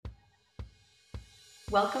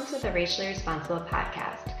Welcome to the Racially Responsible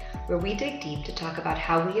podcast, where we dig deep to talk about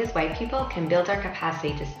how we as white people can build our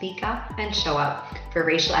capacity to speak up and show up for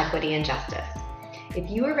racial equity and justice.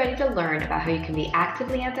 If you are ready to learn about how you can be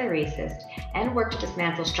actively anti-racist and work to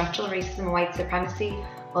dismantle structural racism and white supremacy,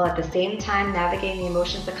 while at the same time navigating the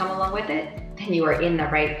emotions that come along with it, then you are in the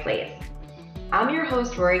right place. I'm your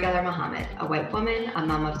host, Rory Geller Muhammad, a white woman, a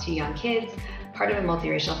mom of 2 young kids, part of a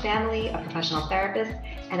multiracial family, a professional therapist,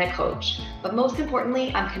 and a coach. But most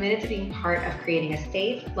importantly, I'm committed to being part of creating a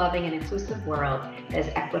safe, loving, and inclusive world that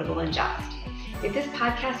is equitable and just. If this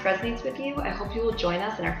podcast resonates with you, I hope you will join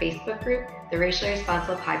us in our Facebook group, the Racially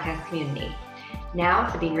Responsible Podcast Community. Now,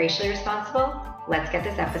 to being racially responsible, let's get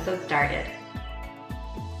this episode started.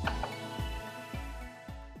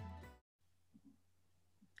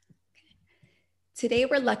 Today,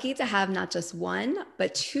 we're lucky to have not just one,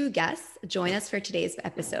 but 2 guests join us for today's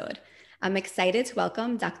episode. I'm excited to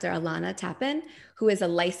welcome Dr. Alana Tappan, who is a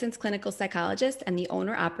licensed clinical psychologist and the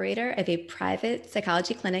owner-operator of a private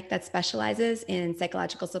psychology clinic that specializes in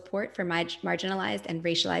psychological support for marginalized and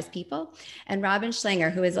racialized people, and Robin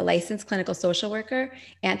Schlanger, who is a licensed clinical social worker,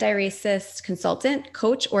 anti-racist consultant,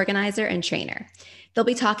 coach, organizer, and trainer. They'll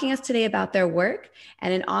be talking to us today about their work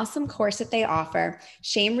and an awesome course that they offer,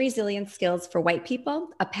 Shame Resilience Skills for White People,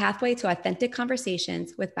 a pathway to authentic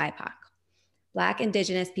conversations with BIPOC, Black,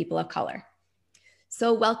 Indigenous, people of color.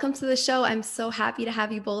 So welcome to the show. I'm so happy to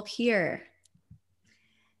have you both here.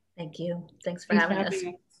 Thank you. Thanks for having us.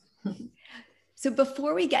 So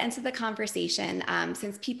before we get into the conversation,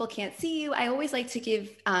 since people can't see you, I always like to give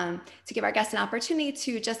our guests an opportunity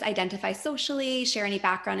to just identify socially, share any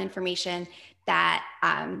background information that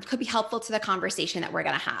could be helpful to the conversation that we're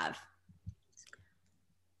going to have.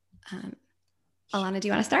 Alana, do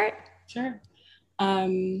you want to start? Sure.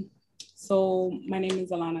 So my name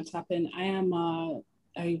is Alana Tappan.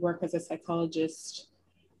 I work as a psychologist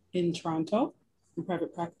in Toronto in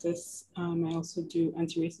private practice. I also do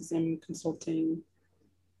anti-racism consulting,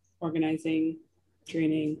 organizing,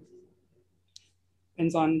 training.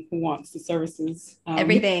 Depends on who wants the services.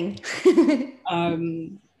 Everything.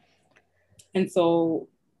 And so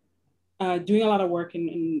doing a lot of work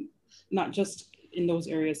in not just in those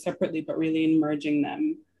areas separately, but really in merging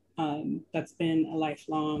them. That's been a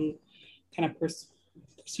lifelong kind of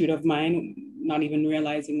pursuit of mine, not even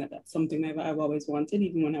realizing that that's something that I've always wanted,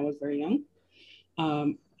 even when I was very young.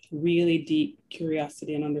 Really deep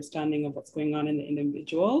curiosity and understanding of what's going on in the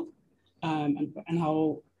individual and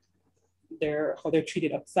how they're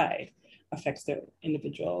treated outside affects their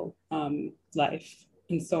individual life.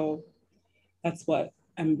 And so that's what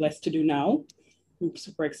I'm blessed to do now. I'm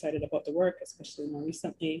super excited about the work, especially more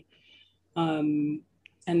recently. And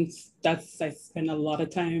I spend a lot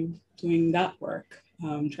of time doing that work,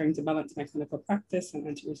 trying to balance my clinical practice and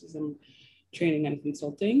anti-racism training and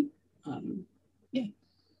consulting.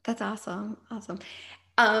 That's awesome. Awesome.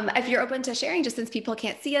 If you're open to sharing, just since people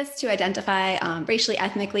can't see us, to identify racially,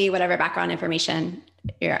 ethnically, whatever background information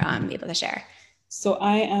you're able to share. So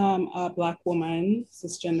I am a Black woman,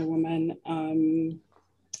 cisgender woman,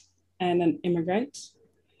 and an immigrant,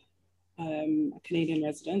 a Canadian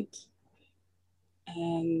resident,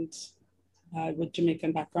 and with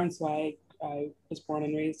Jamaican background. So I was born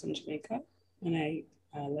and raised in Jamaica, and I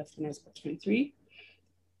left when I was about 23.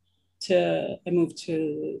 I moved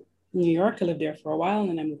to New York. I lived there for a while, and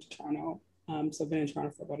then I moved to Toronto. So I've been in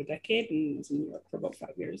Toronto for about a decade and was in New York for about 5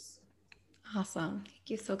 years. Awesome. Thank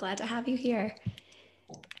you. So glad to have you here.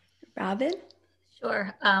 Robin?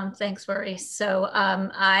 Sure. Thanks, Rory. So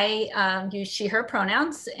I use she, her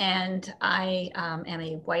pronouns, and I am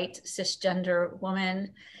a white cisgender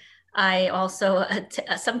woman. I also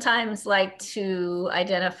sometimes like to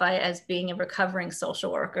identify as being a recovering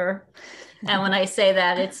social worker. And when I say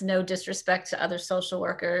that, it's no disrespect to other social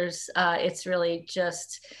workers. It's really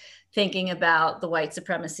just thinking about the white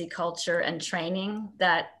supremacy culture and training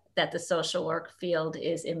that the social work field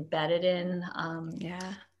is embedded in.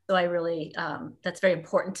 So I really, that's very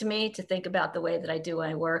important to me, to think about the way that I do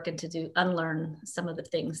my work and to unlearn some of the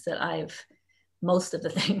things that most of the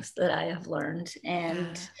things that I have learned.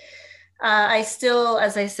 And I still,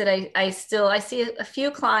 as I said, I see a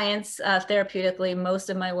few clients therapeutically.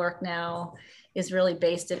 Most of my work now is really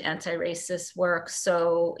based in anti-racist work.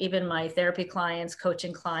 So even my therapy clients,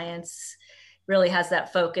 coaching clients, really has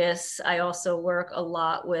that focus. I also work a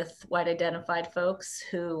lot with white identified folks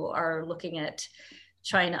who are looking at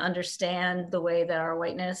trying to understand the way that our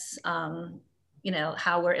whiteness,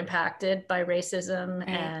 how we're impacted by racism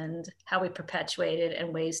and how we perpetuate it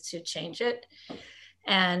and ways to change it.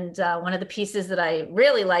 And one of the pieces that I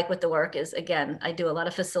really like with the work is, again, I do a lot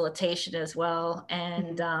of facilitation as well.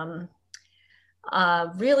 And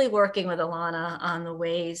really working with Alana on the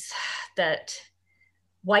ways that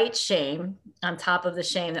white shame, on top of the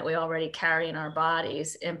shame that we already carry in our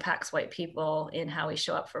bodies, impacts white people in how we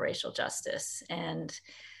show up for racial justice. And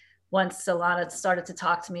once Alana started to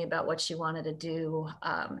talk to me about what she wanted to do,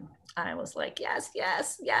 I was like, yes,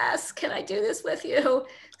 yes, yes, can I do this with you?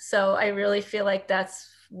 So I really feel like that's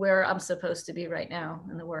where I'm supposed to be right now.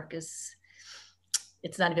 And the work is,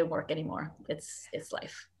 it's not even work anymore. It's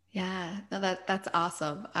life. Yeah, no, that's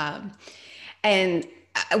awesome. And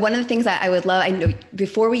one of the things that I would love, I know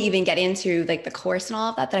before we even get into like the course and all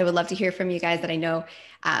of that I would love to hear from you guys, that I know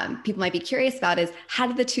people might be curious about, is how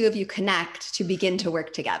did the two of you connect to begin to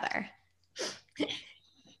work together?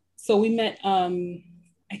 So we met,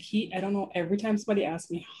 I don't know, every time somebody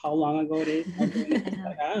asks me how long ago it is,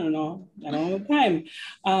 I don't know the time.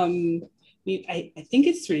 I think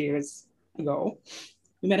it's 3 years ago.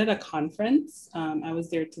 We met at a conference. I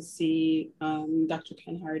was there to see Dr.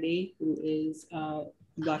 Ken Hardy, who is a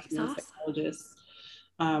Black female psychologist,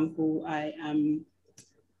 who I am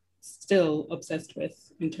still obsessed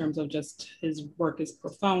with in terms of just his work is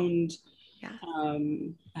profound,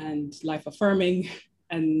 and life affirming.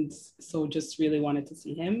 And so just really wanted to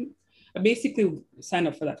see him. I basically signed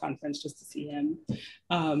up for that conference just to see him,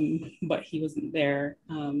 but he wasn't there.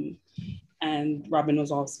 And Robin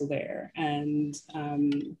was also there. And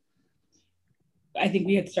I think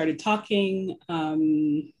we had started talking,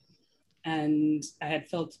 and I had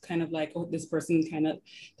felt kind of like, oh, this person kind of,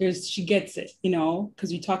 she gets it, you know,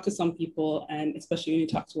 because you talk to some people, and especially when you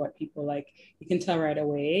talk to white people, like you can tell right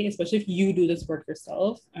away, especially if you do this work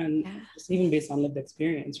yourself, and just even based on lived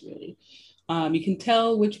experience, really. You can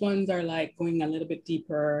tell which ones are like going a little bit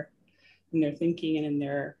deeper in their thinking and in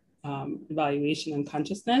their evaluation and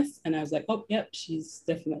consciousness. And I was like, oh, yep, she's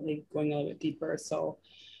definitely going a little bit deeper. So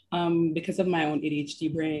because of my own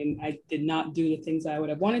ADHD brain, I did not do the things I would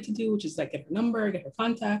have wanted to do, which is like get her number, get her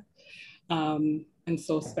contact. And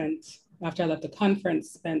so after I left the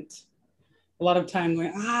conference, spent a lot of time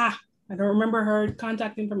going, I don't remember her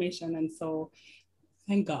contact information. And so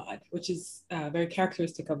thank God, which is very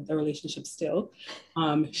characteristic of the relationship still.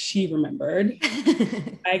 She remembered.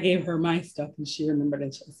 I gave her my stuff and she remembered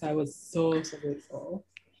it. So I was so grateful.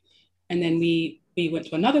 And then we went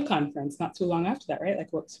to another conference not too long after that, right?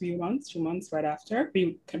 Like what, 2 months right after,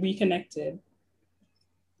 we reconnected.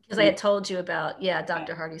 Because I had told you about,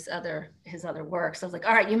 Dr. Hardy's his other work. So I was like,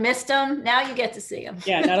 all right, you missed him. Now you get to see him.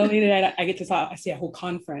 Yeah, not only did I get to see a whole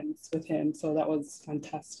conference with him. So that was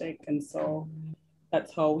fantastic. And so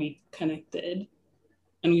that's how we connected.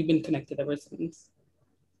 And we've been connected ever since.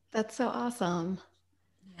 That's so awesome.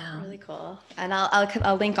 Yeah. Really cool. And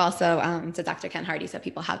I'll link also to Dr. Ken Hardy so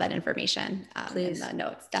people have that information in the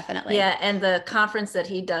notes, definitely. Yeah, and the conference that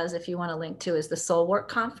he does, if you want to link to, is the Soul Work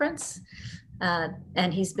Conference.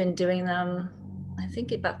 And he's been doing them, I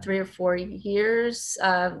think about 3 or 4 years.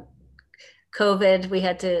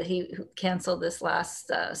 COVID, he canceled this last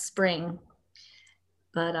spring.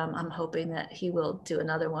 But I'm hoping that he will do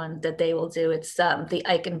another one, that they will do. It's the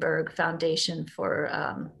Eichenberg Foundation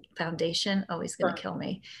for Foundation. Oh, he's going to kill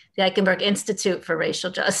me. The Eichenberg Institute for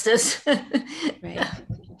Racial Justice. Right.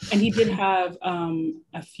 And he did have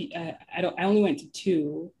a few. I only went to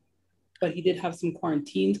 2, but he did have some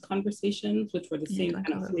quarantined conversations, which were the same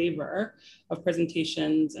kind of flavor of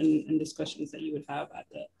presentations and discussions that you would have at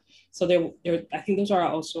the. So there. I think those are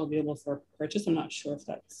also available for purchase. I'm not sure if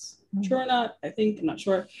that's true or not. I'm not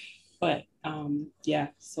sure, but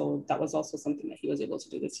so that was also something that he was able to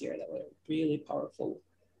do this year that was really powerful.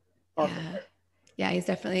 Yeah, he's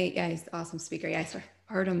definitely, he's an awesome speaker. I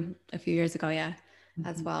heard him a few years ago,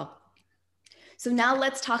 as well. So now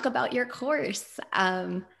let's talk about your course.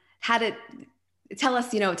 Tell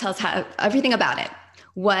us how, everything about it.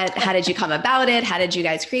 How did you come about it? How did you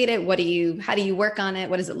guys create it? How do you work on it?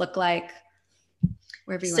 What does it look like?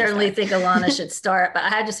 Certainly think Alana should start, but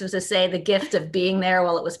I just was to say the gift of being there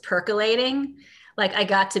while it was percolating. Like I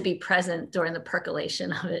got to be present during the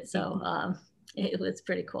percolation of it. So it was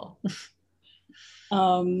pretty cool.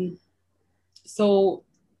 So,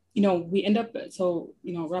 we end up,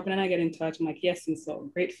 Robin and I get in touch. I'm like, yes, I'm so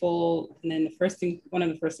grateful. And then one of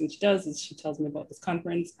the first things she does is she tells me about this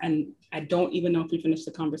conference, and I don't even know if we finished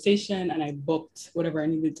the conversation, and I booked whatever I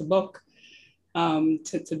needed to book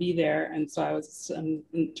to be there. And so I was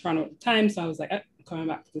in Toronto at the time. So I was like, I'm coming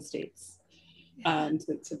back to the States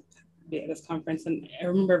to be at this conference. And I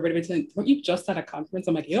remember everybody saying, weren't you just at a conference?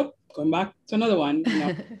 I'm like, yep, going back to another one.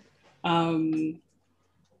 And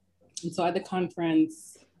so at the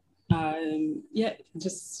conference,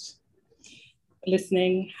 just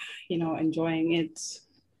listening, enjoying it,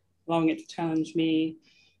 allowing it to challenge me.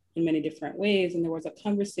 in many different ways. And there was a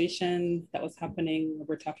conversation that was happening where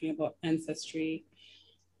we're talking about ancestry.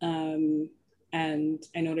 And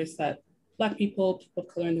I noticed that Black people, people of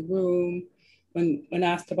color in the room, when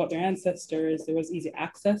asked about their ancestors, there was easier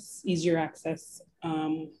access.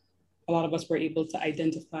 A lot of us were able to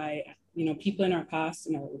identify, people in our past,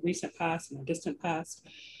 in our recent past, in our distant past,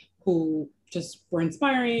 who just were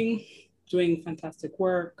inspiring, doing fantastic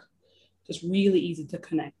work, just really easy to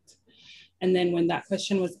connect. And then when that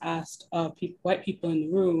question was asked of white people in the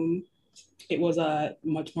room, it was a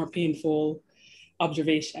much more painful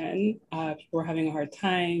observation. People were having a hard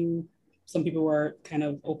time. Some people were kind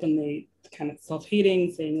of openly kind of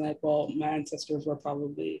self-hating, saying like, well, my ancestors were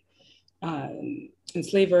probably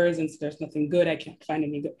enslavers, and so there's nothing good. I can't find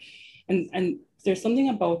any good. And there's something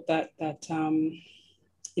about that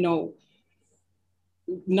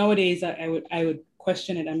nowadays I would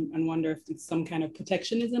question it and wonder if it's some kind of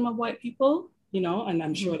protectionism of white people, and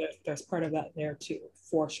I'm sure that there's part of that there too,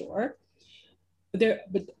 for sure.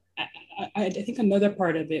 But I think another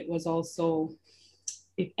part of it was also,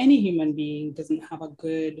 if any human being doesn't have a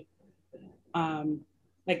good,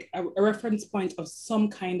 like a reference point of some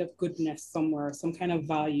kind of goodness somewhere, some kind of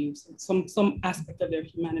values, some aspect of their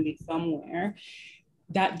humanity somewhere,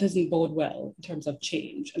 that doesn't bode well in terms of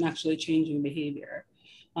change and actually changing behavior.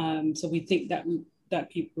 So we think that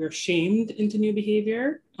people are shamed into new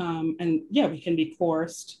behavior, and yeah, we can be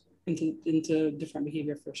forced into different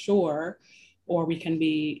behavior for sure, or we can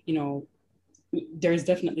be, there's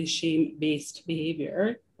definitely shame-based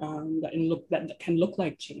behavior that can look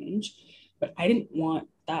like change, but I didn't want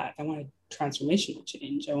that. I wanted transformational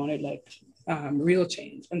change. I wanted real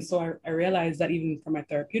change. And so I realized that even for my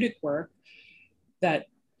therapeutic work, that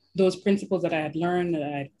those principles that I had learned, that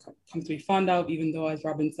I had come to be fond of, even though, as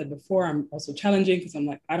Robin said before, I'm also challenging because I'm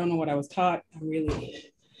like, I don't know what I was taught. I'm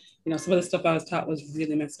really, some of the stuff I was taught was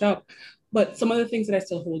really messed up. But some of the things that I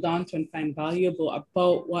still hold on to and find valuable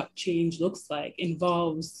about what change looks like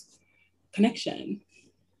involves connection.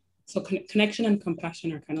 So connection and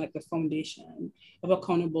compassion are kind of like the foundation of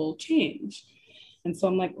accountable change. And so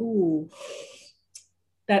I'm like, ooh,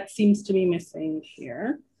 that seems to be missing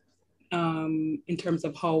here. In terms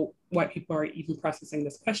of how white people are even processing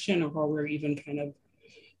this question, or how we're even kind of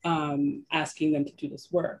asking them to do this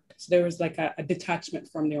work. So there was like a detachment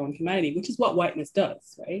from their own humanity, which is what whiteness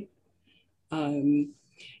does, right? And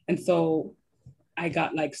so I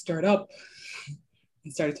got stirred up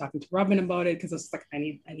and started talking to Robin about it, because I was like, I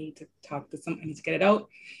need to talk to I need to get it out.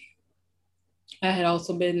 I had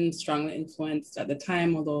also been strongly influenced at the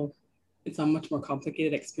time, although it's a much more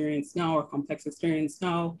complicated experience now, or complex experience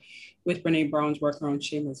now, with Brene Brown's work around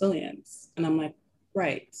shame resilience. And I'm like,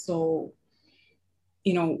 right, so,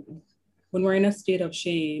 when we're in a state of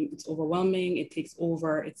shame, it's overwhelming, it takes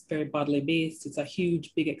over, it's very bodily based, it's a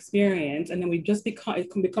huge, big experience. And then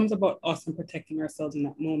it becomes about us and protecting ourselves in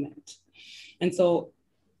that moment. And so,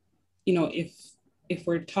 if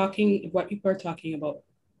what people are talking about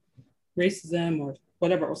racism or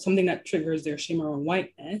whatever, or something that triggers their shame around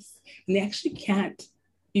whiteness, and they actually can't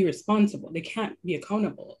be responsible, they can't be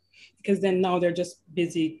accountable, because then now they're just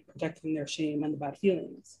busy protecting their shame and the bad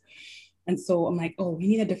feelings. And so I'm like, oh, we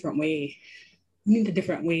need a different way. We need a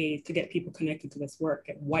different way to get people connected to this work,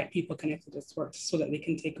 get white people connected to this work, so that they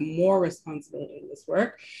can take more responsibility in this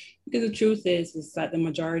work. Because the truth is that the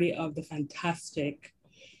majority of the fantastic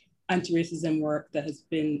anti-racism work that is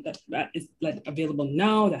available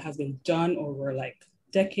now, that has been done over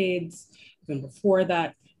decades, even before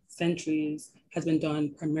that, centuries, has been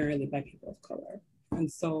done primarily by people of color.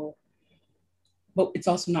 And so, but it's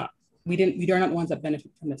also not, we are not the ones that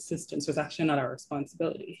benefit from the system. So it's actually not our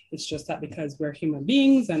responsibility. It's just that because we're human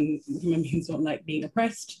beings and human beings don't like being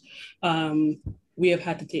oppressed, we have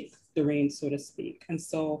had to take the reins, so to speak. And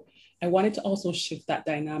so I wanted to also shift that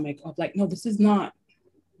dynamic of no, this is not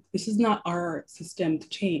our system to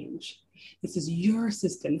change. This is your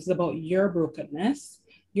system. This is about your brokenness,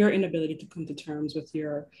 your inability to come to terms with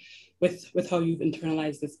with how you've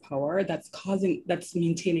internalized this power that's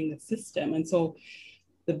maintaining the system. And so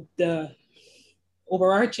the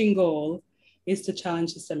overarching goal is to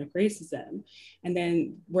challenge systemic racism. And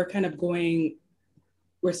then we're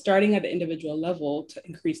starting at the individual level to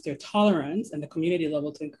increase their tolerance, and the community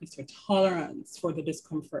level to increase their tolerance for the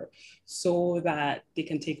discomfort, so that they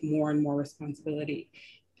can take more and more responsibility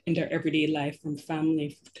in their everyday life, from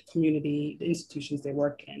family to community, the institutions they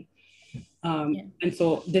work in. And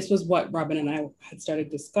so this was what Robin and I had started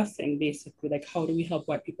discussing, basically, how do we help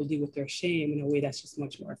white people deal with their shame in a way that's just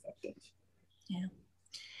much more effective? Yeah.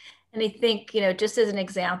 And I think, just as an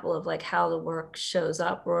example of how the work shows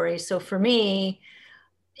up, Rory, so for me,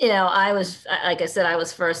 you know, I was, like I said, I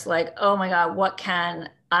was first like, oh my God, what can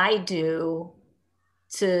I do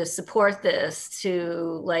to support this,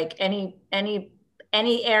 to like any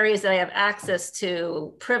areas that I have access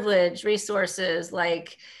to, privilege, resources,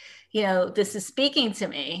 like, you know, this is speaking to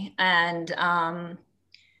me. And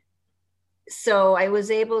so I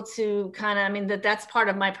was able to kind of, I mean, that's part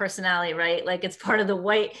of my personality, right? Like it's part of the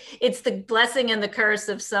white, it's the blessing and the curse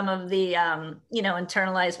of some of the, you know,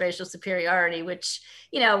 internalized racial superiority, which,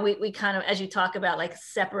 you know, we kind of, as you talk about like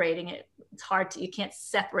separating it, it's hard to, you can't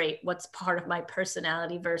separate what's part of my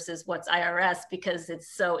personality versus what's IRS because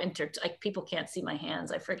it's so like people can't see my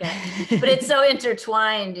hands, I forget, but it's so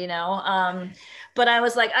intertwined, you know? But I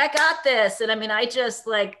was like, I got this. And I mean, I just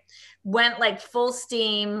like, went like full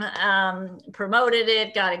steam, promoted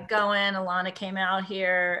it, got it going. Alana came out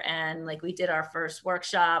here and like we did our first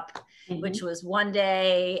workshop, which was one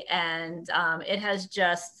day. And it has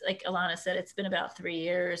just, like Alana said, it's been about 3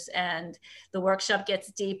 years and the workshop gets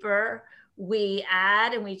deeper. We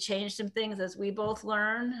add and we change some things as we both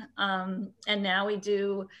learn. And now we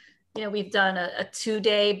do, you know, we've done a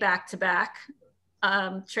 2-day back-to-back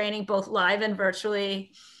training, both live and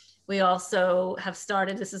virtually. We also have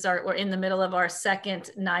started, we're in the middle of our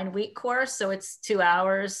second 9-week course. So it's 2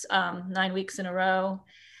 hours, 9 weeks in a row.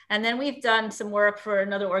 And then we've done some work for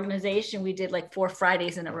another organization. We did like 4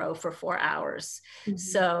 Fridays in a row for 4 hours.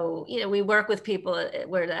 So, you know, we work with people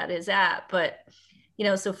where that is at. But, you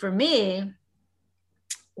know, so for me,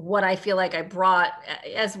 what I feel like I brought,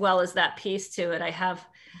 as well as that piece to it,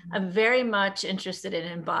 I'm very much interested in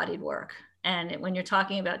embodied work. And when you're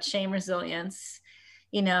talking about shame resilience,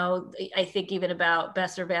 you know, I think even about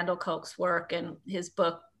Bessel van der Kolk's work and his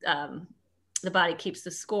book, The Body Keeps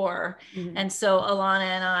the Score. And so Alana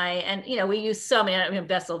and I, and, you know, we use so many, I mean,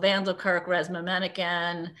 Bessel van der Kolk, Resmaa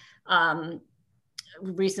Menakem,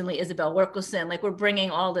 recently Isabel Wilkerson, like we're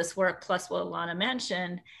bringing all this work plus what Alana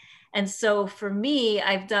mentioned. And so for me,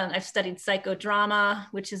 I've studied psychodrama,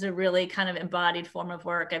 which is a really kind of embodied form of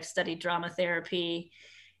work. I've studied drama therapy.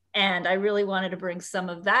 And I really wanted to bring some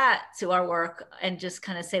of that to our work and just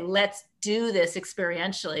kind of say, let's do this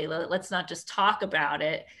experientially. Let's not just talk about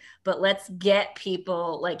it, but let's get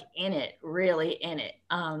people like in it, really in it.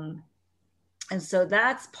 And so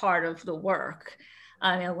that's part of the work.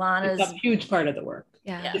 I mean, Alana's it's a huge part of the work.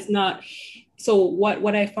 Yeah. It's not. So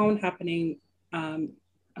what I found happening, I'm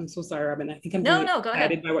so sorry, Robin. I think I'm go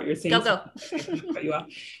ahead by what you're saying. Go. Cut you off.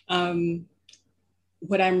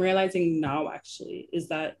 What I'm realizing now actually is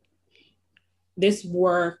that this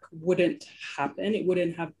work wouldn't happen. It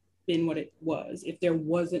wouldn't have been what it was if there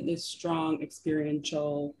wasn't this strong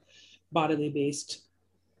experiential, bodily based,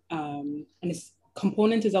 and this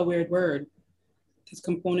component is a weird word because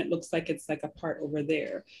component looks like it's like a part over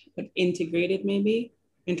there, but integrated, maybe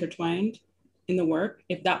intertwined in the work.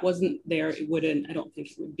 If that wasn't there, it wouldn't, I don't think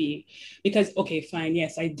it would be, because, okay, fine.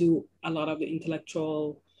 Yes, I do a lot of the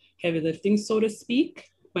intellectual heavy lifting, so to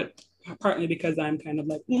speak, but partly because I'm kind of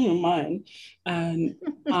like, mine. And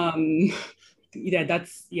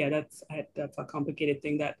that's a complicated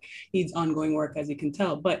thing that needs ongoing work, as you can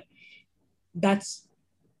tell, but that's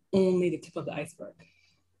only the tip of the iceberg.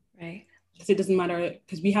 Right. Because it doesn't matter,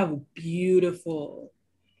 because we have beautiful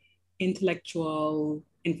intellectual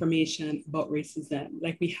information about racism.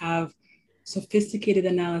 Like we have sophisticated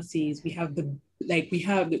analyses. We have the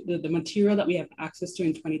material that we have access to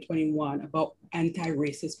in 2021 about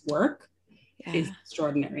anti-racist work is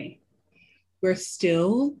extraordinary. We're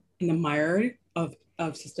still in the mire of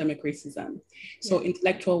systemic racism. So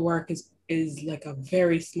intellectual work is like a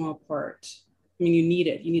very small part. I mean, you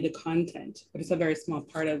need the content, but it's a very small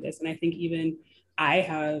part of this. And I think even I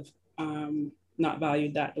have not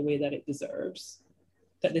valued that the way that it deserves.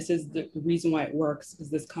 That this is the reason why it works, is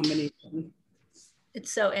this combination.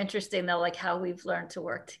 It's so interesting though, like how we've learned to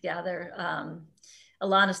work together.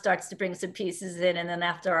 Alana starts to bring some pieces in. And then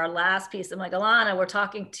after our last piece, I'm like, Alana, we're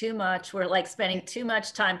talking too much. We're like spending too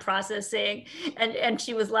much time processing. And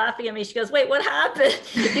she was laughing at me. She goes, wait, what happened?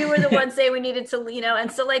 You were the one saying we needed to, you know,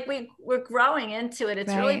 and so like we're growing into it.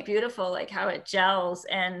 It's really beautiful, like how it gels.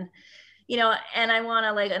 And, you know, and I want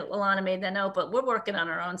to, like Alana made that note, but we're working on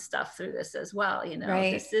our own stuff through this as well. You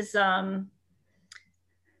know,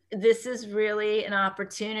 this is really an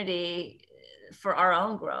opportunity for our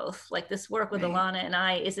own growth. Like this work with Alana and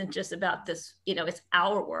I isn't just about this, you know, it's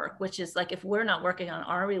our work, which is like, if we're not working on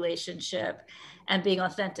our relationship and being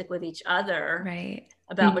authentic with each other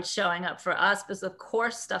about what's showing up for us, because of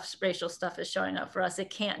course racial stuff is showing up for us. It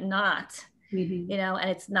can't not, you know, and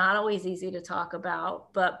it's not always easy to talk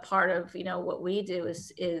about, but part of, you know, what we do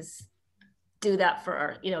is do that for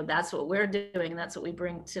our, that's what we're doing. That's what we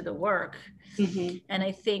bring to the work. Mm-hmm. And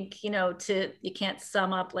I think, you can't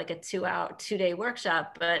sum up like a 2-day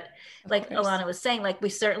workshop, but like Alana was saying, like we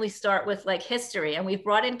certainly start with like history, and we've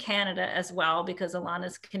brought in Canada as well because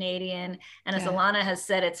Alana's Canadian. And as Alana has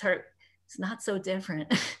said, it's not so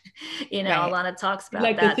different. Alana talks about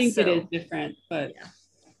like that. I think it is different, but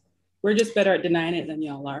we're just better at denying it than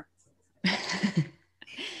y'all are.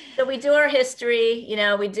 So we do our history,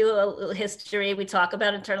 we do a little history. We talk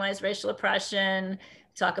about internalized racial oppression,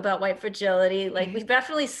 talk about white fragility. Like we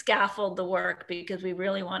definitely scaffold the work because we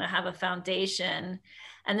really want to have a foundation.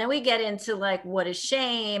 And then we get into like, what is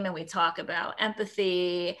shame? And we talk about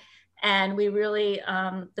empathy. And we really,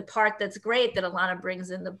 the part that's great that Alana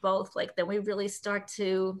brings in the both, like then we really start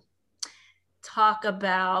to talk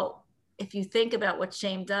about, if you think about what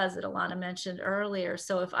shame does that Alana mentioned earlier.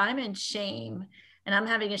 So if I'm in shame and I'm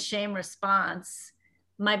having a shame response,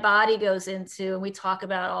 my body goes into, and we talk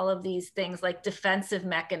about all of these things like defensive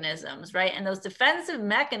mechanisms, right? And those defensive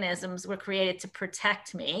mechanisms were created to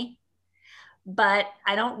protect me, but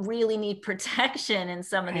I don't really need protection in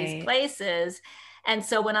some of these places. And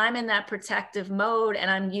so when I'm in that protective mode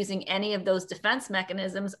and I'm using any of those defense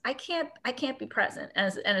mechanisms, I can't be present.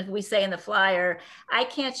 And as we say in the flyer, I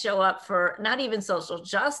can't show up for not even social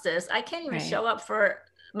justice. I can't even show up for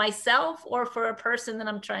myself or for a person that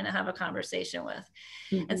I'm trying to have a conversation with.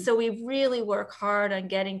 Mm-hmm. And so we really work hard on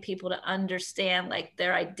getting people to understand like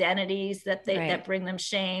their identities that that bring them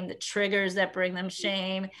shame, the triggers that bring them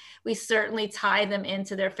shame. We certainly tie them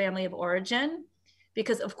into their family of origin,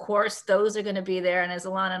 because of course those are going to be there. And as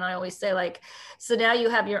Alana and I always say, like, so now you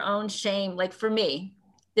have your own shame. Like for me,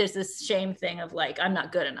 there's this shame thing of like, I'm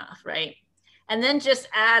not good enough, right? And then just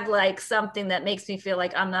add like something that makes me feel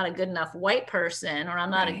like I'm not a good enough white person, or I'm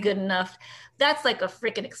not a good enough, that's like a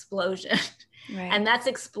freaking explosion. And that's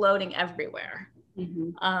exploding everywhere.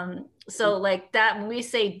 Mm-hmm. So like that, when we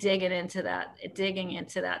say digging into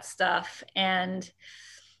that stuff, and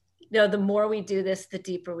the more we do this, the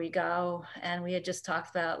deeper we go. And we had just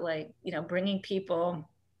talked about like, bringing people,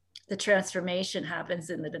 the transformation happens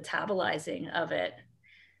in the metabolizing of it.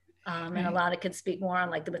 And Alana could speak more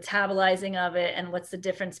on like the metabolizing of it and what's the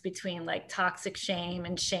difference between like toxic shame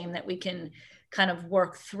and shame that we can kind of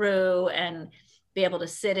work through and be able to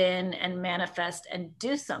sit in and manifest and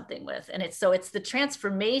do something with. And it's the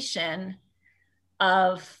transformation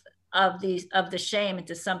of the shame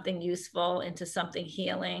into something useful, into something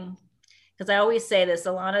healing. Because I always say this,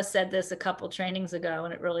 Alana said this a couple trainings ago,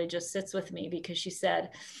 and it really just sits with me, because she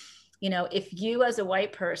said, if you as a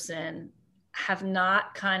white person have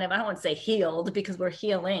not kind of, I don't want to say healed because we're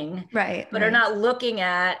healing, but are not looking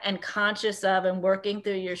at and conscious of and working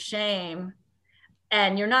through your shame,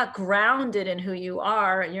 and you're not grounded in who you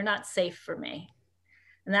are, you're not safe for me.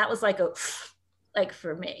 And that was like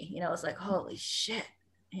for me, it's like, holy shit,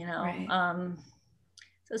 so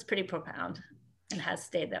it's pretty profound and has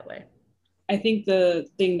stayed that way. I think the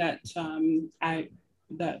thing that I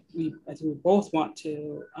think we both want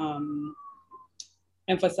to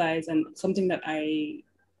emphasize, and something that I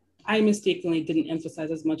mistakenly didn't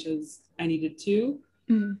emphasize as much as I needed to,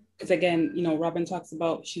 because again, Robin talks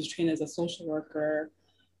about she's trained as a social worker,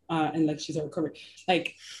 and like she's a recovery,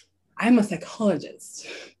 like I'm a psychologist,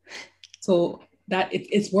 so that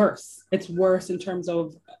it's worse. It's worse in terms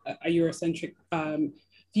of a Eurocentric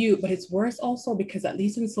view, but it's worse also because at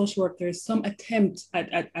least in social work, there's some attempt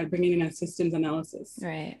at bringing in a systems analysis.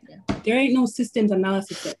 Right. There ain't no systems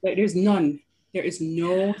analysis. There's none. There is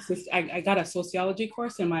no. I got a sociology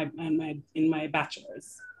course in my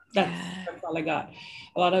bachelor's. That's all I got.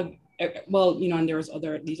 A lot of and there was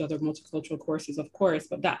these other multicultural courses, of course,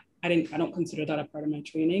 but that I don't consider that a part of my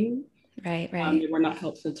training. Right. They were not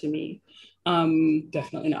helpful to me.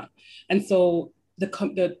 Definitely not. And so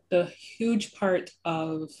the huge part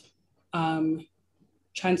of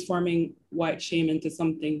transforming white shame into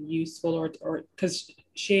something useful, or because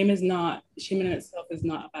shame in itself is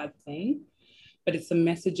not a bad thing, but it's the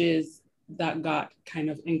messages that got kind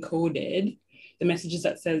of encoded, the messages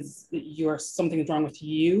that says that something's wrong with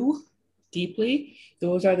you deeply,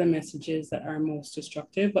 those are the messages that are most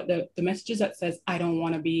destructive. But the messages that says, I don't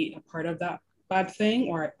want to be a part of that bad thing,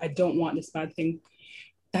 or I don't want this bad thing,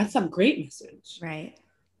 that's a great message. Right.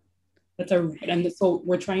 And so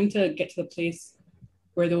we're trying to get to the place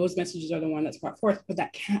where those messages are the one that's brought forth, but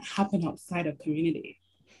that can't happen outside of community.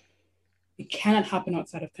 It cannot happen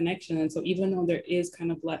outside of connection. And so even though there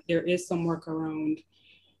is some work around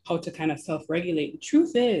how to kind of self-regulate, the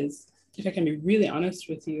truth is, if I can be really honest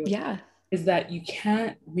with you, is that you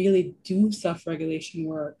can't really do self-regulation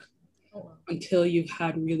work until you've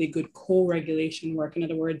had really good co-regulation work. In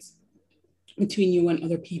other words, between you and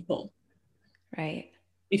other people. Right.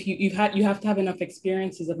 If you have to have enough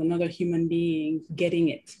experiences of another human being getting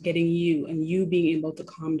you, and you being able to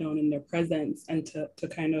calm down in their presence, and to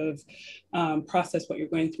kind of process what you're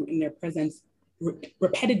going through in their presence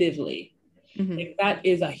repetitively. Mm-hmm. Like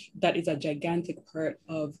that is a gigantic part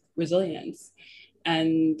of resilience.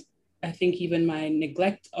 And I think even my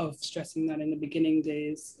neglect of stressing that in the beginning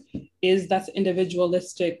days is that's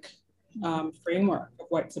individualistic framework of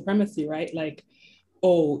white supremacy, right? Like,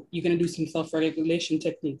 oh, you're going to do some self-regulation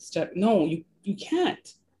techniques. No, you can't.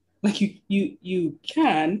 Like you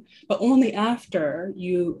can, but only after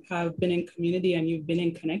you have been in community and you've been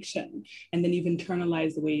in connection, and then you've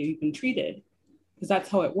internalized the way you've been treated, because that's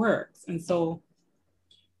how it works. And so,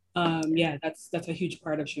 yeah, that's a huge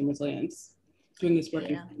part of shame resilience, doing this work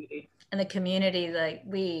in community. And the community, like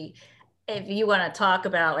if you want to talk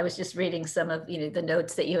about, I was just reading some of, the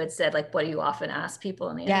notes that you had said, like, what do you often ask people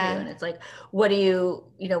in the interview? And it's like, what do you,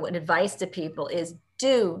 what advice to people is,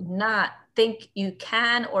 do not think you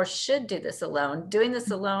can or should do this alone. Doing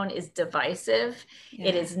this alone is divisive. Yeah.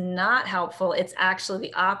 It is not helpful. It's actually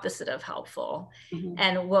the opposite of helpful. Mm-hmm.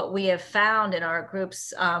 And what we have found in our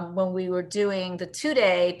groups, when we were doing the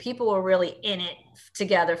 2-day, people were really in it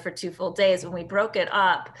together for 2 full days. When we broke it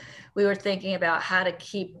up, we were thinking about how to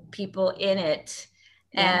keep people in it.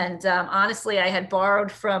 Yeah. And honestly, I had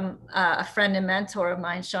borrowed from a friend and mentor of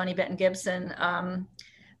mine, Shawnee Benton Gibson,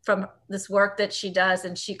 from this work that she does,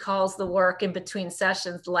 and she calls the work in between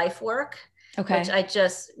sessions life work, which I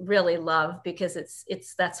just really love, because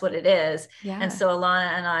that's what it is. Yeah. And so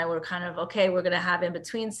Alana and I were kind of, okay, we're going to have in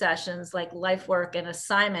between sessions like life work and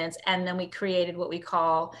assignments. And then we created what we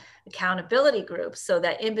call accountability groups, so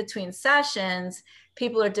that in between sessions,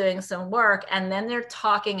 people are doing some work and then they're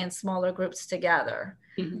talking in smaller groups together.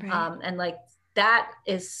 Mm-hmm. Right. And like, that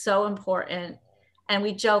is so important. And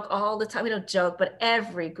we joke all the time. We don't joke, but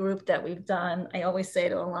every group that we've done, I always say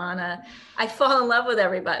to Alana, I fall in love with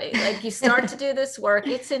everybody. Like, you start to do this work,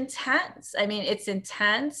 it's intense. I mean, it's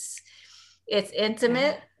intense, it's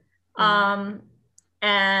intimate. Yeah.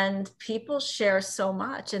 And people share so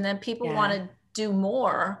much, and then people want to do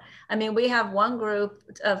more. I mean, we have one group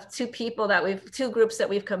of 2 groups that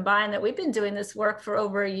we've combined, that we've been doing this work for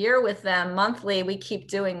over a year with them monthly. We keep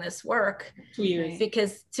doing this work 2 years,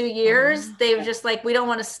 because 2 years, they've just like, we don't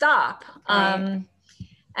want to stop. Right.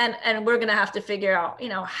 And we're going to have to figure out,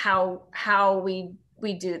 how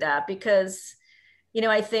we do that, because,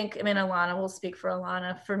 I think, Alana will speak for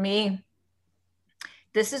Alana. For me,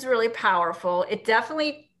 this is really powerful. It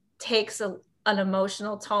definitely takes an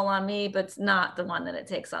emotional toll on me, but it's not the one that it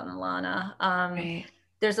takes on Alana. Right.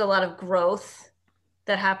 There's a lot of growth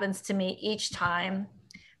that happens to me each time.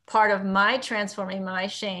 Part of my transforming my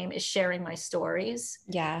shame is sharing my stories.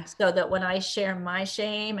 Yeah. So that when I share my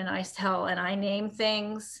shame and I name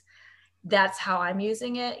things, that's how I'm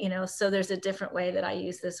using it, so there's a different way that I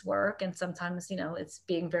use this work. And sometimes, it's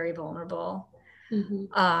being very vulnerable.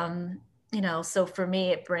 Mm-hmm. So for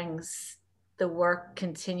me, the work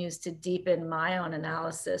continues to deepen my own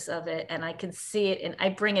analysis of it. And I can see it, and I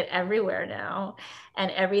bring it everywhere now.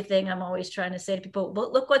 And everything I'm always trying to say to people,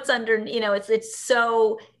 but look what's under,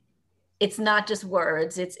 it's not just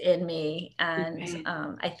words, it's in me. And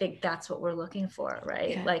I think that's what we're looking for,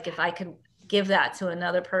 right? Yeah. Like, if I could give that to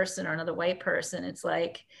another person or another white person, it's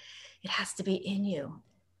like, it has to be in you.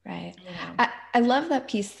 Right. I love that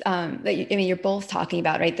piece that you're both talking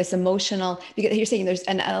about, right? This emotional, because you're saying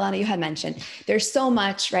and Alana, you had mentioned, there's so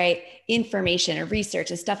much, right, information and research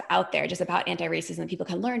and stuff out there just about anti-racism that people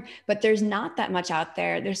can learn, but there's not that much out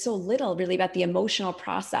there. There's so little really about the emotional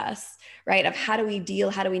process, right? Of how do we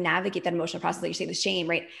navigate that emotional process? Like you say, the shame,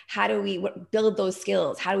 right? How do we build those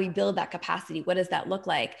skills? How do we build that capacity? What does that look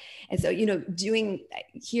like? And so,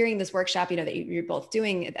 hearing this workshop, that you're both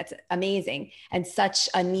doing, that's amazing. And such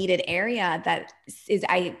a needed area that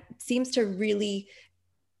seems to really,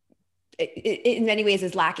 in many ways,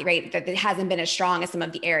 is lacking, right? That it hasn't been as strong as some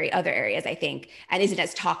of the other areas, I think, and isn't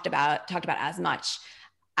as talked about as much,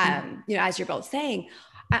 as you're both saying.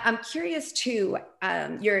 I'm curious too,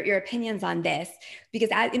 your opinions on this, because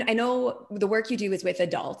I know the work you do is with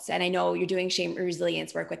adults, and I know you're doing shame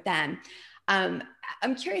resilience work with them. I'm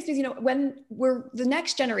curious because, when we're the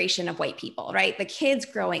next generation of white people, right? The kids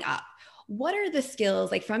growing up, what are the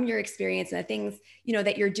skills, like from your experience and the things,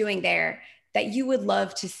 that you're doing there, that you would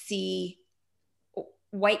love to see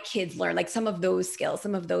white kids learn, like some of those skills,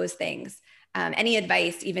 some of those things? Any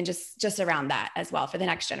advice, even just around that as well for the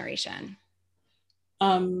next generation?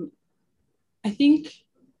 I think,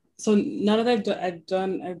 so now that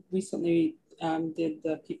I recently did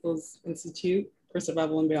the People's Institute for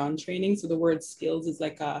Survival and Beyond training. So the word skills is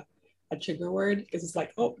like a a trigger word because it's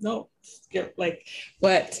like, oh no, like,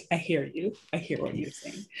 but I hear you. I hear what you're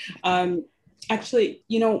saying. Actually,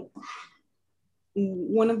 you know,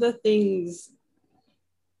 one of the things,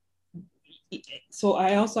 so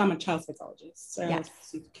I also am a child psychologist, so I also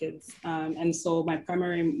see kids. And so my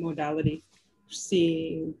primary modality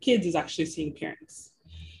seeing kids is actually seeing parents.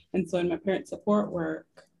 And so in my parent support work,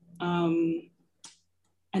 and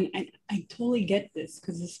I totally get this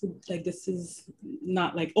because this is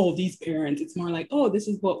not like, oh, these parents, it's more like, oh, this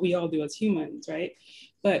is what we all do as humans, right?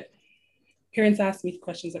 But parents ask me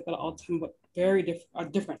questions like that all the time about very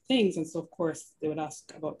different things. And so of course they would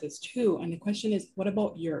ask about this too. And the question is, what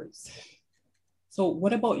about yours? So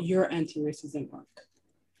what about your anti-racism work?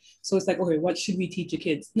 So it's like, okay, what should we teach your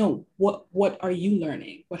kids? No, what are you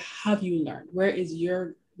learning? What have you learned? Where's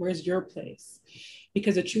your place?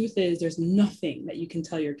 Because the truth is, there's nothing that you can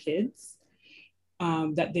tell your kids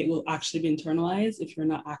that they will actually be internalized if you're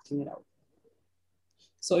not acting it out.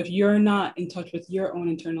 So if you're not in touch with your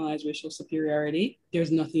own internalized racial superiority,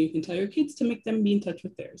 there's nothing you can tell your kids to make them be in touch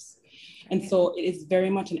with theirs. And so it is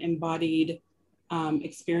very much an embodied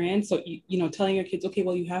experience. So, you know, telling your kids, okay,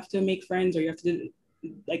 well, you have to make friends or you have to do,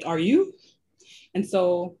 like, are you? And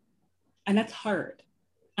so, and that's hard.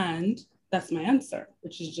 And that's my answer,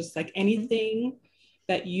 which is just like anything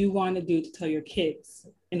that you want to do to tell your kids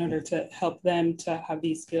in order to help them to have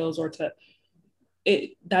these skills or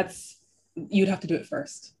you'd have to do it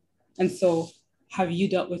first. And so have you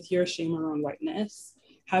dealt with your shame around whiteness?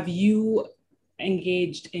 Have you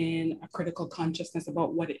engaged in a critical consciousness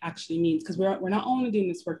about what it actually means? Because we're not only doing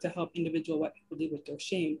this work to help individual white people deal with their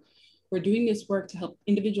shame, we're doing this work to help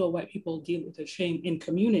individual white people deal with their shame in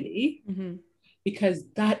community, because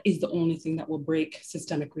that is the only thing that will break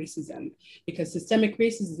systemic racism. Because systemic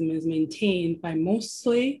racism is maintained by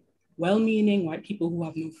mostly well-meaning white people who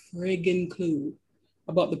have no friggin' clue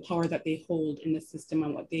about the power that they hold in the system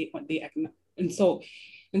and what they and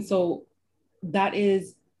so that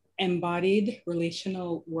is embodied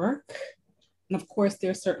relational work. And of course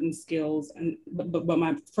there are certain skills, but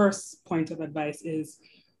my first point of advice is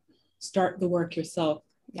start the work yourself.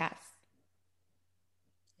 Yes.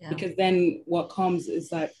 Yeah. Because then what comes is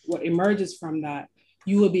that what emerges from that,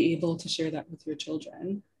 you will be able to share that with your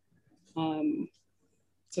children.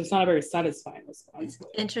 So it's not a very satisfying response. It's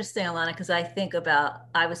interesting, Alana, because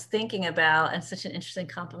I was thinking about, and such an interesting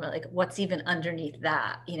compliment, like what's even underneath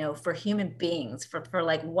that, you know, for human beings, for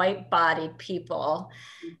like white-bodied people,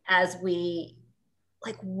 as we,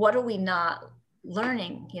 like, what are we not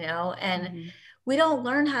learning, you know? And we don't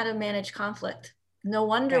learn how to manage conflict. No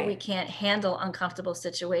wonder we can't handle uncomfortable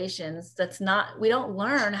situations. We don't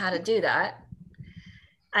learn how to do that.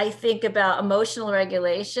 I think about emotional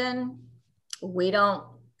regulation. We don't,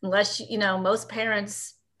 unless, you know, most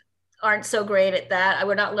parents aren't so great at that.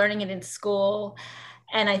 We're not learning it in school.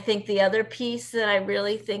 And I think the other piece that I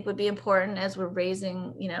really think would be important as we're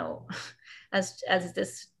raising, you know, as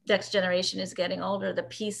this next generation is getting older, the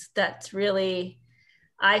piece that's really,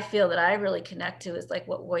 I feel that I really connect to is like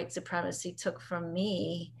what white supremacy took from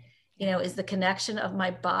me, you know, is the connection of my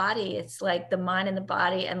body. It's like the mind and the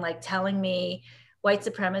body, and like telling me white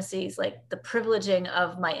supremacy is like the privileging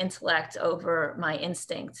of my intellect over my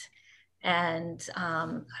instinct. And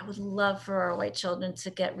I would love for our white children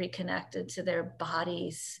to get reconnected to their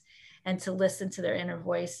bodies and to listen to their inner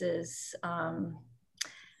voices.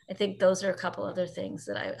 I think those are a couple other things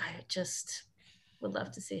that I just would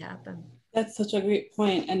love to see happen. That's such a great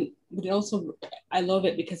point. And but also, I love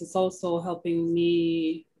it because it's also helping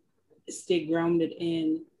me stay grounded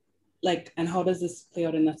in, like, and how does this play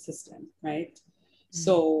out in the system, right?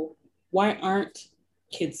 So why aren't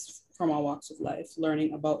kids from all walks of life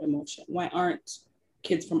learning about emotion? Why aren't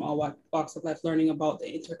kids from all walks of life learning about the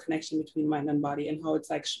interconnection between mind and body and how it's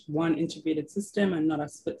like one integrated system and not a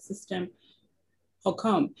split system? How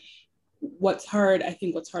come? What's harder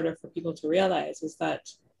for people to realize is that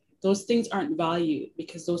those things aren't valued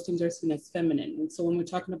because those things are seen as feminine. And so when we're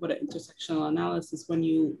talking about an intersectional analysis, when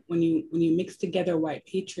you mix together white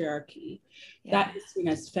patriarchy, that is seen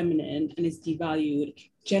as feminine and is devalued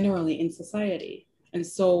generally in society. And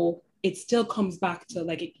so it still comes back to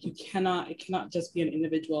like, it cannot just be an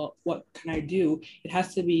individual, what can I do? It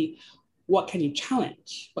has to be, what can you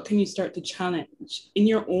challenge? What can you start to challenge in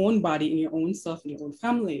your own body, in your own self, in your own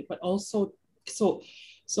family, but also, so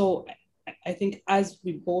I think as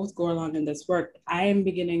we both go along in this work, I am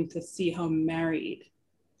beginning to see how married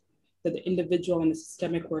that the individual and the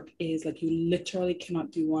systemic work is. Like, you literally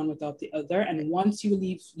cannot do one without the other. And once you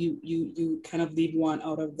leave, you kind of leave one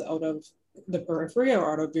out of the periphery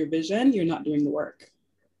or out of your vision, you're not doing the work.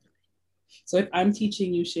 So if I'm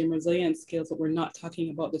teaching you shame resilience skills, but we're not talking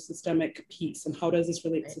about the systemic piece and how does this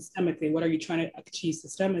relate systemically? What are you trying to achieve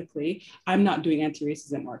systemically? I'm not doing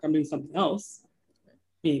anti-racism work. I'm doing something else,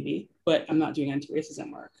 maybe, but I'm not doing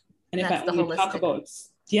anti-racism work. And if I only talk about,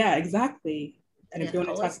 yeah, exactly. And if you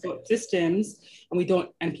want to talk about systems and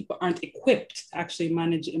people aren't equipped to actually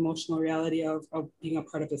manage the emotional reality of being a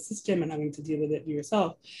part of the system and having to deal with it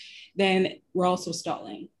yourself, then we're also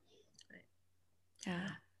stalling. Yeah.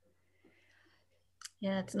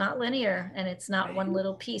 Yeah, it's not linear and it's not one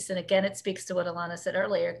little piece. And again, it speaks to what Alana said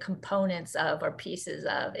earlier, components of or pieces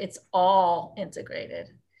of, it's all integrated.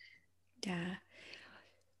 Yeah.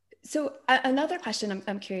 So another question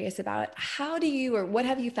I'm curious about, how do you, or what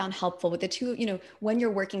have you found helpful with the two, when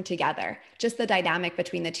you're working together, just the dynamic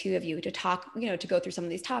between the two of you to talk, to go through some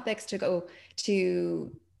of these topics, to go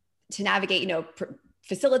to navigate,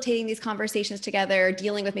 facilitating these conversations together,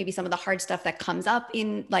 dealing with maybe some of the hard stuff that comes up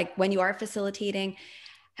in like when you are facilitating,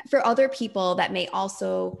 for other people that may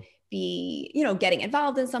also be, getting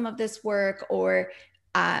involved in some of this work, or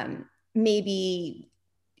maybe,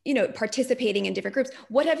 participating in different groups.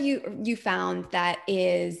 What have you found that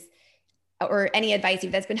is, or any advice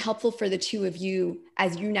that's been helpful for the two of you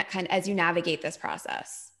as you navigate this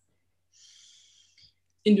process?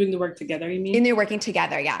 In doing the work together, you mean? In the working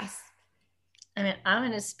together, yes. I mean, I'm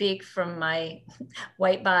going to speak from my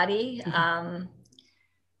white body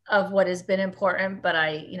of what has been important, but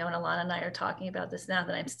and Alana and I are talking about this now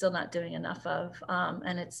that I'm still not doing enough of.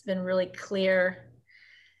 And it's been really clear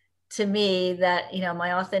to me that,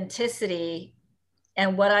 my authenticity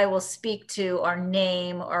and what I will speak to or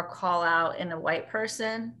name or call out in a white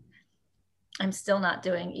person, I'm still not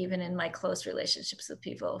doing even in my close relationships with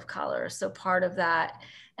people of color. So part of that,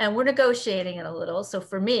 and we're negotiating it a little. So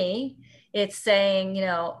for me, it's saying,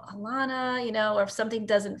 Alana, or if something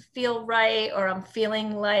doesn't feel right, or I'm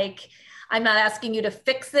feeling like I'm not asking you to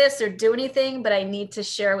fix this or do anything, but I need to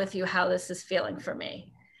share with you how this is feeling for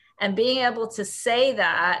me. And being able to say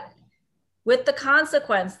that with the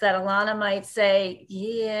consequence that Alana might say,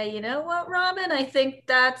 yeah, you know what, Robin, I think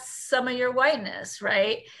that's some of your whiteness,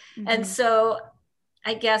 right? Mm-hmm. And so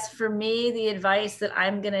I guess for me, the advice that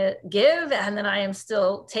I'm going to give and that I am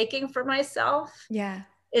still taking for myself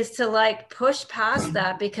is to like push past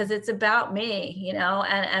that, because it's about me,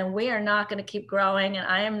 and we are not going to keep growing, and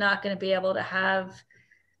I am not going to be able to have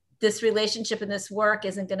this relationship and this work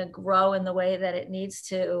isn't going to grow in the way that it needs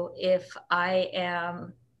to if I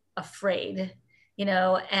am afraid,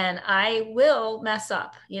 and I will mess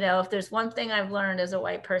up. If there's one thing I've learned as a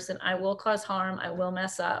white person, I will cause harm, I will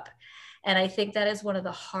mess up. And I think that is one of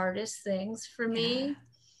the hardest things for me. Yeah.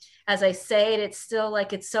 As I say it, it's still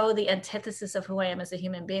like, it's so the antithesis of who I am as a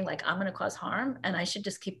human being. Like, I'm going to cause harm and I should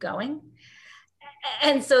just keep going.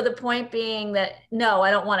 And so the point being that, no,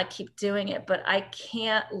 I don't want to keep doing it, but I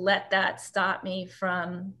can't let that stop me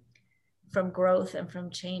from growth and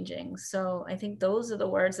from changing. So I think those are the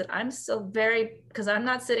words that I'm still because I'm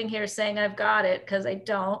not sitting here saying I've got it, because I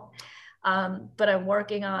don't, but I'm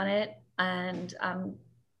working on it. And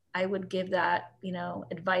I would give that,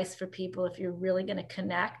 advice for people. If you're really going to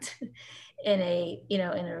connect in a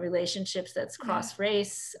relationships that's cross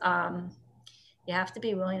race, you have to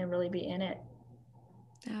be willing to really be in it.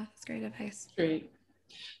 Yeah, that's great advice. Great.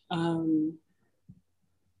 I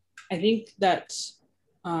think that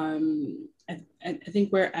I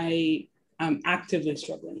think where I am actively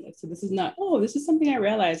struggling with, so this is not, this is something I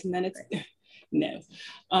realized, and then it's no,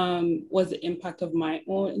 was the impact of my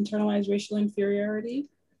own internalized racial inferiority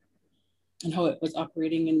and how it was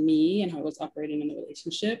operating in me and how it was operating in the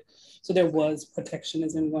relationship. So there was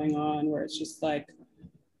protectionism going on, where it's just like,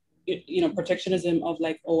 protectionism of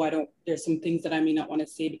like, there's some things that I may not want to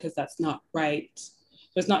say because that's not right.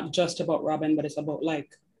 So it's not just about Robin, but it's about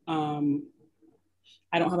like,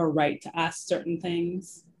 I don't have a right to ask certain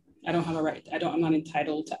things. I'm not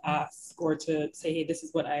entitled to ask or to say, hey, this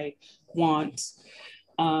is what I want.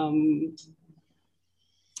 And,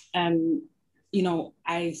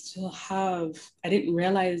 I didn't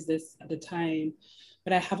realize this at the time,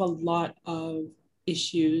 but I have a lot of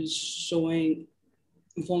issues showing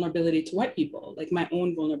vulnerability to white people, like my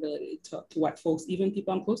own vulnerability to white folks, even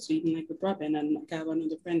people I'm close to, even like with Robin, and like I have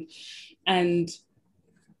another friend. And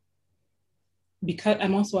because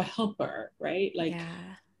I'm also a helper, right? Like,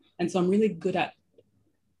 and so I'm really good at,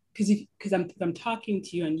 because I'm talking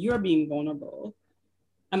to you and you're being vulnerable,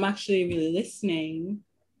 I'm actually really listening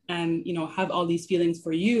and, have all these feelings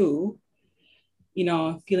for you,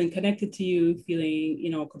 feeling connected to you,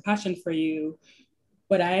 feeling, compassion for you,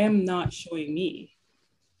 but I am not showing me.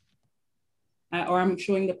 Or I'm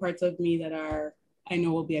showing the parts of me that I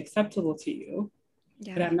know will be acceptable to you,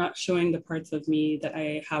 but I'm not showing the parts of me that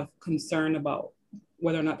I have concern about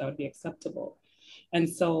whether or not that would be acceptable. And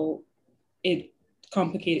so it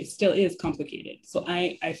still is complicated. So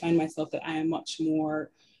I find myself that I am much more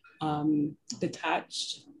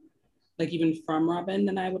detached, like even from Robin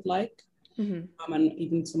than I would like. Mm-hmm. And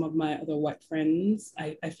even some of my other white friends,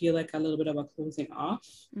 I feel like a little bit of a closing off.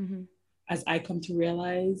 Mm-hmm. As I come to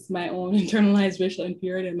realize my own internalized racial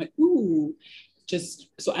inferiority, I'm like, ooh,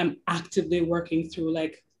 so I'm actively working through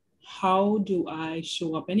like, how do I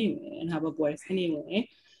show up anyway and have a voice anyway?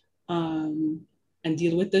 And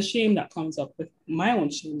deal with the shame that comes up with my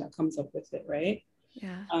own shame that comes up with it, right?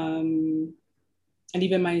 Yeah. And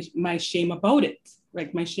even my shame about it,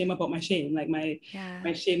 like my shame about my shame, like my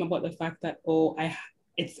shame about the fact that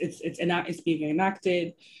it's being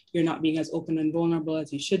enacted. You're not being as open and vulnerable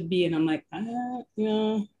as you should be, and I'm like,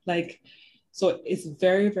 like, so it's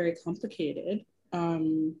very, very complicated.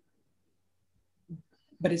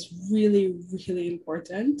 But it's really, really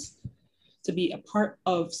important to be a part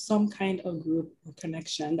of some kind of group or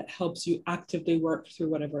connection that helps you actively work through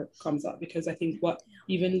whatever comes up. Because I think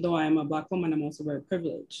even though I'm a Black woman, I'm also very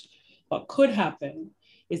privileged. What could happen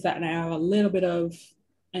is that I have a little bit of,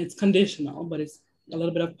 and it's conditional, but it's a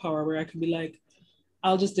little bit of power where I could be like,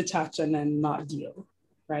 I'll just detach and then not deal,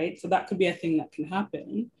 right? So that could be a thing that can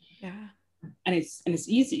happen. Yeah. And it's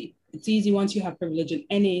easy. It's easy once you have privilege in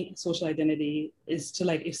any social identity, is to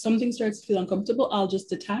like, if something starts to feel uncomfortable, I'll just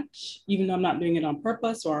detach, even though I'm not doing it on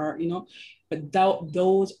purpose or, but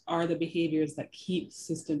those are the behaviors that keep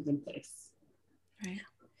systems in place. Right.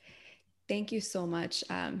 Thank you so much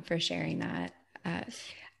for sharing that.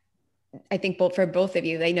 I think for both of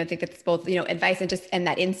you, I think that's both, advice and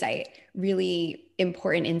that insight, really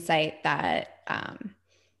important insight that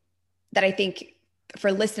I think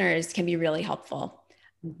for listeners can be really helpful.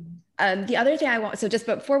 Mm-hmm. The other thing so just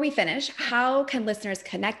before we finish, how can listeners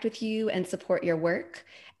connect with you and support your work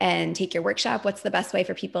and take your workshop? What's the best way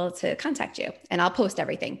for people to contact you? And I'll post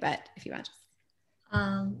everything, but if you want to.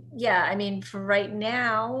 For right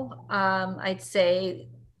now, I'd say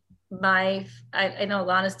I know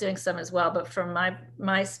Alana's doing some as well, but from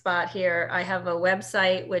my spot here, I have a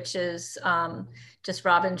website, which is just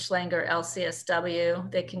Robin Schlanger,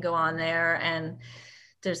 LCSW. They can go on there and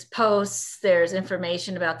there's posts, there's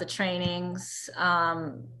information about the trainings,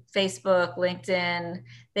 Facebook, LinkedIn.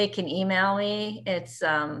 They can email me. It's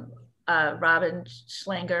Robin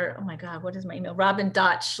Schlanger. Oh my God, what is my email?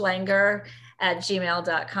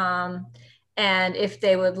 robin.schlanger@gmail.com. And if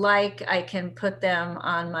they would like, I can put them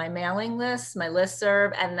on my mailing list, my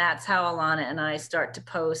listserv, and that's how Alana and I start to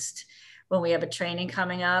post when we have a training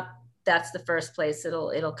coming up. That's the first place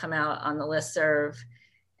it'll come out on the listserv.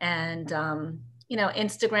 And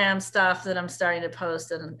Instagram stuff that I'm starting to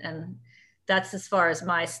post, and that's as far as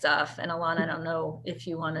my stuff. And Alana, I don't know if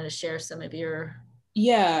you wanted to share some of your.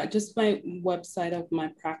 Yeah, just my website of my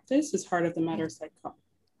practice is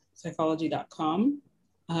heartofthematter.psychology.com.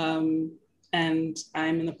 And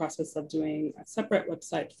I'm in the process of doing a separate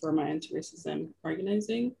website for my anti-racism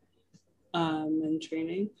organizing and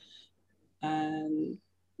training. And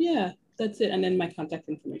yeah, that's it. And then my contact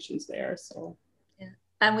information is there. So. Yeah.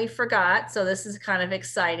 And we forgot, so this is kind of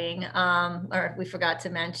exciting, or we forgot to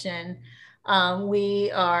mention,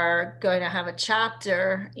 we are going to have a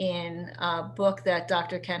chapter in a book that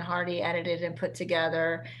Dr. Ken Hardy edited and put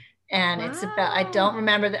together. And it's about, I don't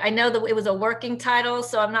remember, I know that it was a working title,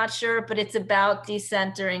 so I'm not sure, but it's about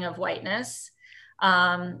decentering of whiteness.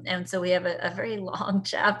 And so we have a very long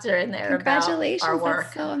chapter in there. Congratulations, about our work.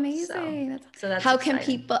 That's so amazing. So that's how exciting. Can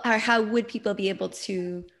people, or how would people be able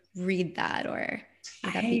to read that? Or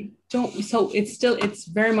so it's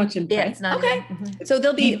very much in print. Yeah, it's not okay. So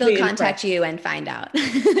they'll contact you and find out.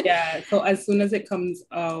 Yeah. So as soon as it comes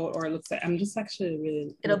out, or it looks like, I'm just actually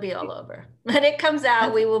really. It'll be all over. When it comes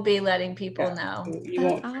out, we will be letting people know.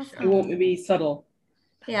 It won't be subtle.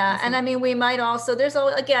 Yeah. And we might also,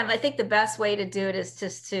 again, I think the best way to do it is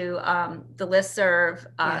just to the listserv,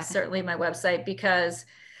 certainly my website, because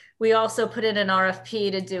we also put in an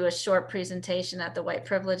RFP to do a short presentation at the White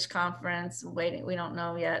Privilege Conference. We don't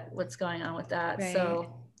know yet what's going on with that. Right.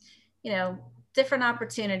 So, different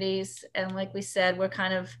opportunities. And like we said, we're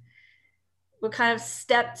kind of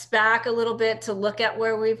stepped back a little bit to look at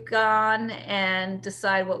where we've gone and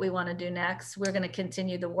decide what we want to do next. We're going to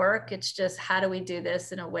continue the work. It's just, how do we do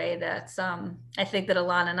this in a way that's, I think that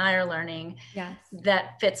Alana and I are learning,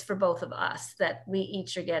 that fits for both of us, that we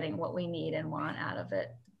each are getting what we need and want out of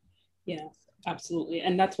it. Yeah. Absolutely.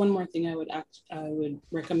 And that's one more thing I would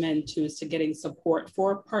recommend too, is to getting support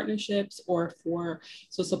for partnerships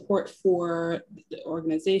support for the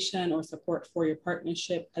organization or support for your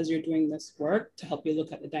partnership as you're doing this work, to help you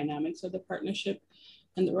look at the dynamics of the partnership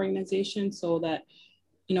and the organization, so that,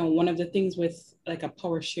 one of the things with like a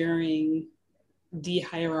power sharing,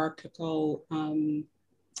 de-hierarchical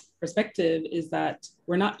perspective is that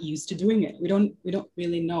we're not used to doing it. We don't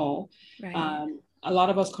really know. Right. A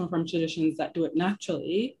lot of us come from traditions that do it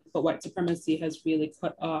naturally, but white supremacy has really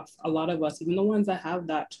cut off a lot of us, even the ones that have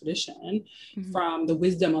that tradition, from the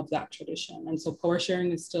wisdom of that tradition. And so power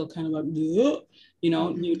sharing is still kind of a, new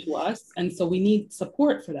to us. And so we need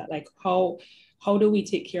support for that. Like how do we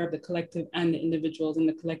take care of the collective and the individuals in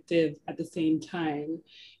the collective at the same time,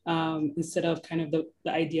 instead of kind of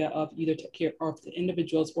the idea of either take care of the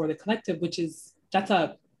individuals or the collective, which is, that's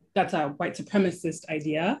a white supremacist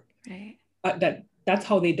idea. Right. That's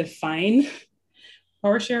how they define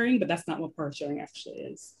power sharing, but that's not what power sharing actually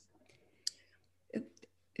is.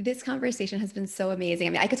 This conversation has been so amazing. I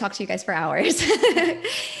mean, I could talk to you guys for hours.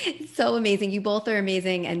 So amazing. You both are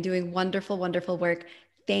amazing and doing wonderful, wonderful work.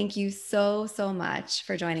 Thank you so, so much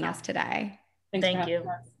for joining us today. Thank you.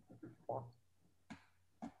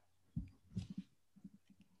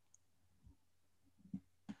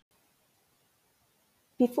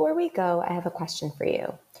 Before we go, I have a question for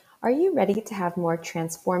you. Are you ready to have more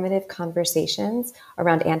transformative conversations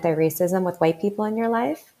around anti-racism with white people in your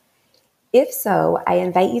life? If so, I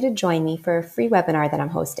invite you to join me for a free webinar that I'm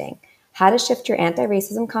hosting, How to Shift Your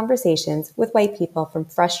Anti-Racism Conversations with White People from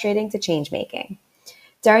Frustrating to Change-Making.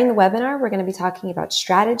 During the webinar, we're going to be talking about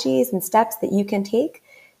strategies and steps that you can take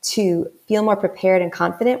to feel more prepared and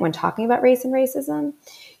confident when talking about race and racism,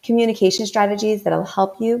 communication strategies that'll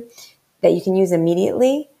help you, that you can use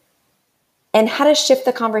immediately, and how to shift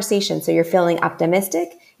the conversation so you're feeling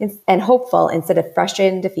optimistic and hopeful instead of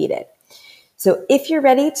frustrated and defeated. So if you're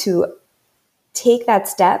ready to take that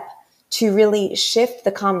step to really shift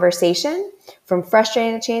the conversation from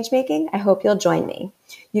frustrating to change making, I hope you'll join me.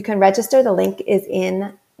 You can register. The link is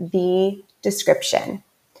in the description.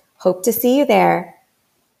 Hope to see you there.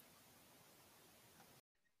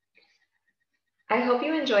 I hope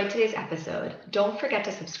you enjoyed today's episode. Don't forget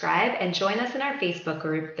to subscribe and join us in our Facebook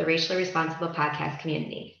group, the Racially Responsible Podcast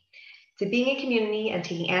Community. To being a community and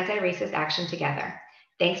taking anti-racist action together.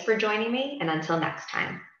 Thanks for joining me, and until next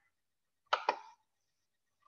time.